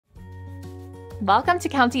Welcome to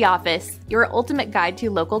County Office, your ultimate guide to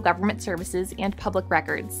local government services and public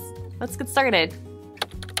records. Let's get started.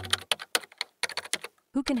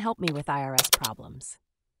 Who can help me with IRS problems?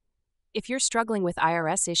 If you're struggling with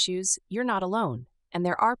IRS issues, you're not alone, and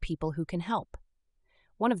there are people who can help.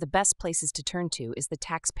 One of the best places to turn to is the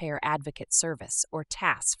Taxpayer Advocate Service, or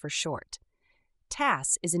TAS for short.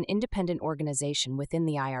 TAS is an independent organization within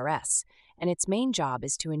the IRS, and its main job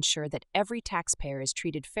is to ensure that every taxpayer is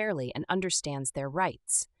treated fairly and understands their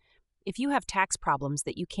rights. If you have tax problems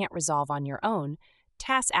that you can't resolve on your own,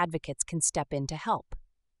 TAS advocates can step in to help.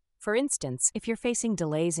 For instance, if you're facing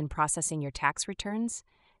delays in processing your tax returns,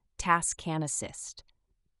 TAS can assist.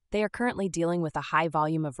 They are currently dealing with a high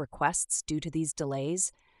volume of requests due to these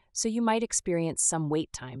delays, so you might experience some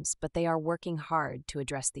wait times, but they are working hard to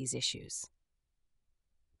address these issues.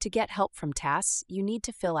 To get help from TAS, you need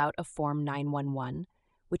to fill out a Form 911,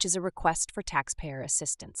 which is a request for taxpayer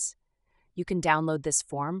assistance. You can download this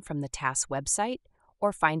form from the TAS website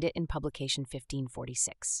or find it in Publication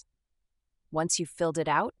 1546. Once you've filled it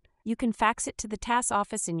out, you can fax it to the TAS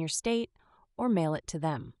office in your state or mail it to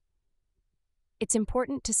them. It's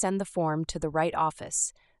important to send the form to the right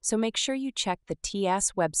office, so make sure you check the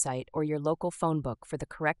TAS website or your local phone book for the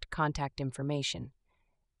correct contact information.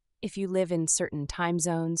 If you live in certain time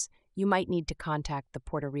zones, you might need to contact the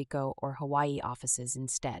Puerto Rico or Hawaii offices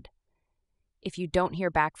instead. If you don't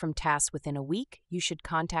hear back from TAS within a week, you should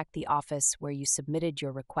contact the office where you submitted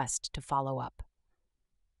your request to follow up.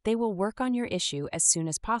 They will work on your issue as soon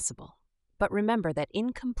as possible. But remember that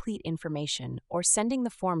incomplete information or sending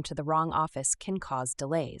the form to the wrong office can cause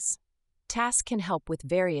delays. TAS can help with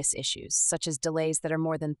various issues, such as delays that are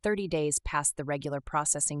more than 30 days past the regular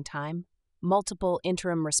processing time, multiple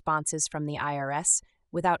interim responses from the IRS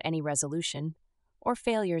without any resolution, or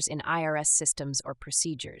failures in IRS systems or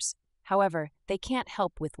procedures. However, they can't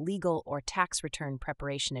help with legal or tax return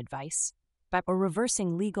preparation advice, or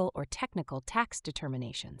reversing legal or technical tax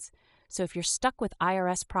determinations. So if you're stuck with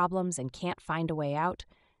IRS problems and can't find a way out,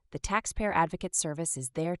 the Taxpayer Advocate Service is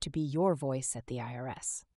there to be your voice at the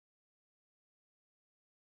IRS.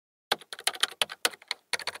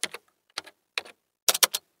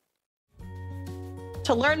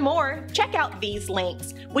 To learn more, check out these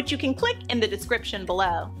links, which you can click in the description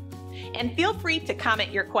below. And feel free to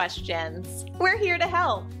comment your questions. We're here to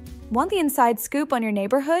help. Want the inside scoop on your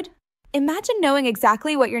neighborhood? Imagine knowing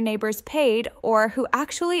exactly what your neighbors paid or who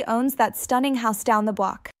actually owns that stunning house down the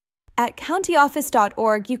block. At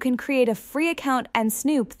countyoffice.org, you can create a free account and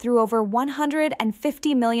snoop through over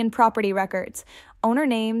 150 million property records, owner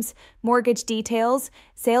names, mortgage details,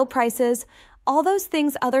 sale prices, all those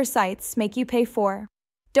things other sites make you pay for.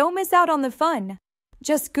 Don't miss out on the fun.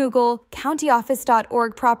 Just Google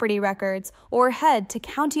countyoffice.org property records or head to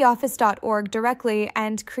countyoffice.org directly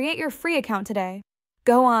and create your free account today.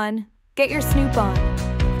 Go on, get your snoop on.